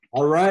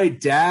All right,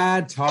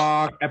 Dad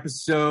Talk,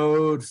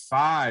 episode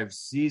 5,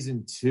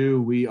 season 2.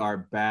 We are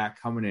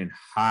back, coming in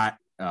hot.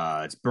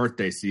 It's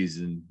birthday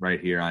season right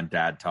here on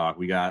Dad Talk.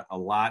 We got a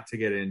lot to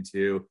get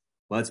into.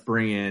 Let's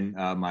bring in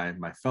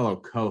my fellow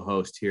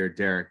co-host here,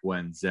 Derek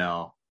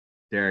Wenzel.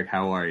 Derek,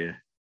 how are you?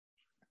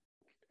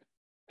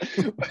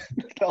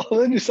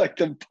 Just like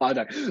the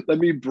product. Let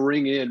me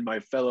bring in my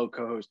fellow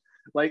co-host.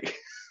 Like,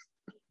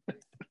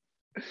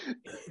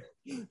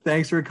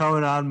 thanks for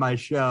coming on my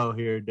show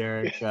here,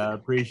 Derek.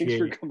 Appreciate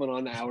thanks for coming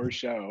on our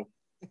show.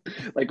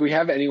 Like, we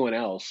have anyone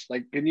else?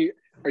 Like,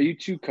 are you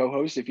two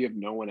co-hosts if you have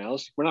no one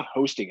else? We're not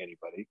hosting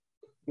anybody.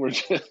 We're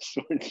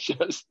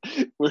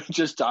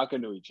just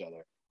talking to each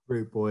other.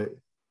 Great boy.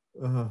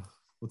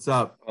 What's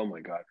up? Oh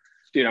my God,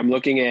 dude! I'm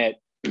looking at.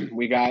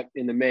 We got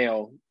in the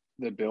mail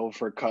the bill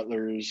for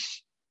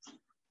Cutler's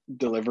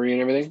delivery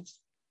and everything.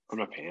 I'm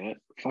not paying it.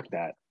 Fuck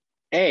that.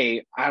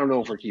 A, I don't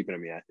know if we're keeping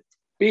them yet.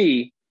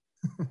 B,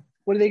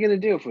 what are they going to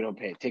do if we don't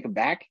pay it? Take them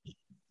back?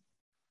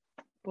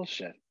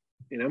 Bullshit.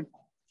 You know?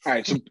 All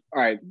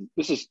right.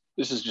 This is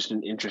just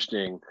an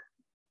interesting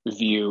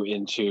view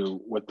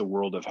into what the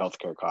world of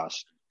healthcare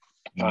costs.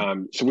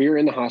 So we were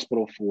in the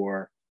hospital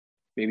for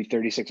maybe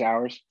 36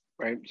 hours,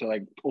 right? So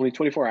like only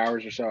 24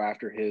 hours or so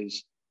after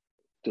his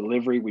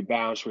delivery, we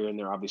bounced. We were in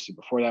there obviously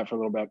before that for a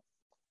little bit.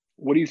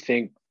 What do you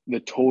think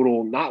the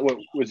total, not what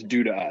was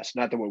due to us,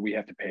 not that what we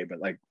have to pay, but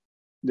like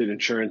the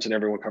insurance and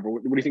everyone covered,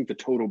 what do you think the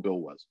total bill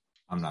was?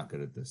 I'm not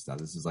good at this stuff.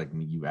 This is like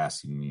you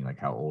asking me like,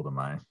 how old am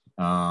I?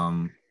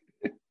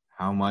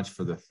 How much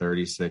for the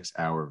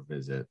 36-hour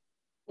visit?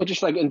 Well,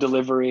 just like in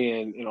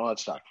delivery and all that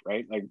stuff,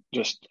 right? Like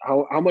just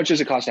how much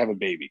does it cost to have a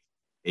baby?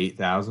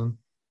 $8,000.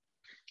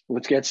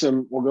 Let's get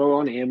some, we'll go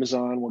on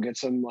Amazon. We'll get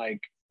some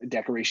like a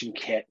decoration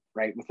kit,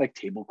 right? With like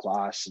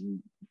tablecloths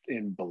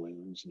and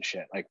balloons and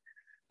shit. Like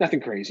nothing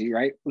crazy,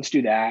 right? Let's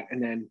do that.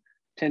 And then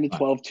 10 to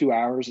 12, 2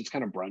 hours. It's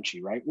kind of brunchy,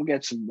 right? We'll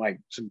get some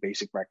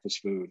basic breakfast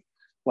food.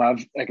 We'll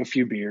have like a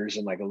few beers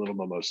and like a little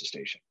mimosa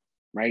station,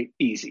 right?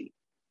 Easy.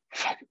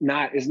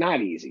 It's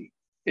not easy.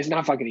 It's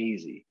not fucking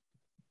easy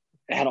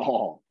at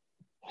all.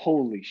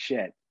 Holy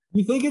shit.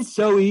 You think it's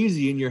so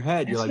easy in your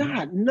head. It's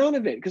not, none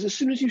of it. Because as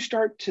soon as you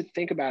start to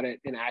think about it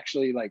and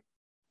actually like,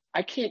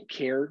 I can't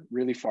care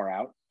really far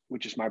out,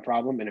 which is my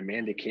problem. And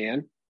Amanda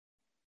can,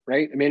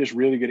 right? Amanda's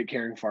really good at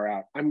caring far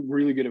out. I'm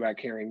really good about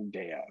caring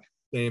day of.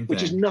 Same thing.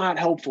 Which is not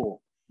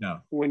helpful no.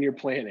 when you're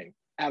planning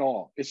at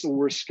all. It's the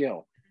worst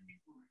skill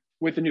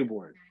with a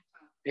newborn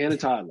and a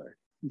toddler.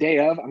 Day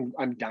of,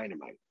 I'm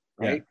dynamite,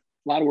 right? Yeah.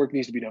 A lot of work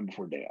needs to be done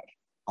before day of.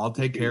 I'll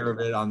take care of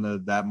it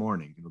on that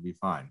morning. It'll be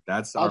fine.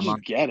 I'll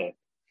just get it.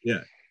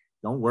 Yeah.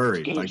 Don't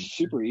worry. Like, it's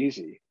super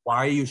easy. Why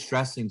are you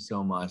stressing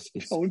so much?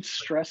 Don't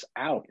stress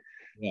out.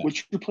 Yeah.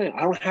 What's your plan?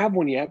 I don't have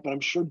one yet, but I'm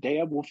sure day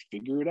of we'll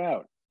figure it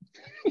out.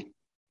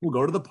 We'll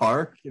go to the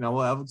park. We'll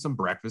have some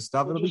breakfast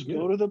stuff. It'll be good.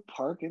 Go to the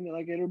park and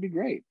like it'll be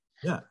great.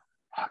 Yeah.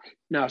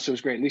 No, so it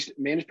was great. At least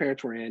Amanda's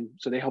parents were in,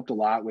 so they helped a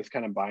lot with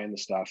kind of buying the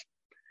stuff.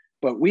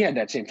 But we had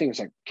that same thing. It's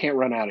like can't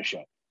run out of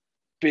shit.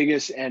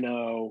 Biggest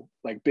NO,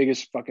 like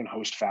biggest fucking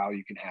host foul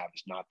you can have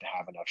is not to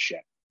have enough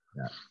shit.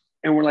 Yeah.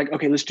 And we're like,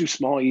 okay, let's do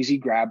small, easy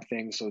grab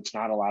things, so it's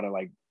not a lot of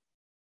like,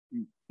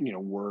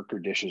 work or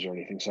dishes or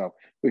anything. So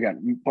we got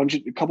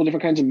a couple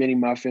different kinds of mini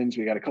muffins.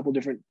 We got a couple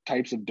different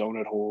types of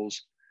donut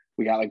holes.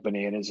 We got like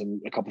bananas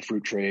and a couple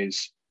fruit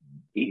trays.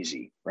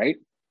 Easy, right?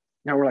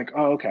 Now we're like,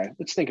 oh, okay,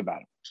 let's think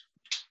about it.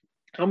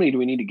 How many do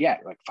we need to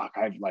get? Like, fuck,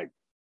 I don't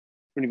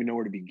even know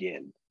where to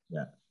begin.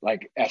 Yeah.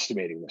 Like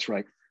estimating this,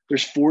 right?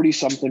 There's 40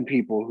 something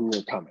people who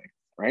are coming,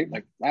 right?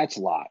 Like that's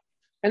a lot.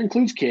 That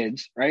includes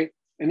kids, right?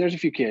 And there's a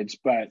few kids,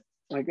 but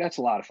like that's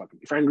a lot of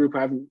fucking friend group.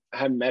 I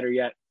haven't met her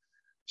yet.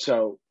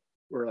 So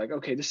we're like,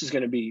 okay, this is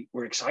going to be,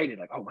 we're excited.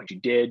 Like, oh,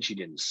 she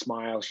didn't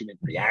smile. She didn't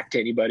react to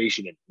anybody.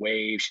 She didn't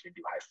wave. She didn't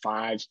do high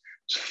fives.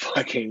 It's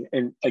fucking,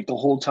 and like the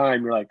whole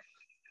time you're like,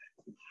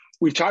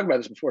 we've talked about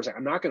this before. It's like,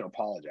 I'm not going to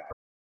apologize.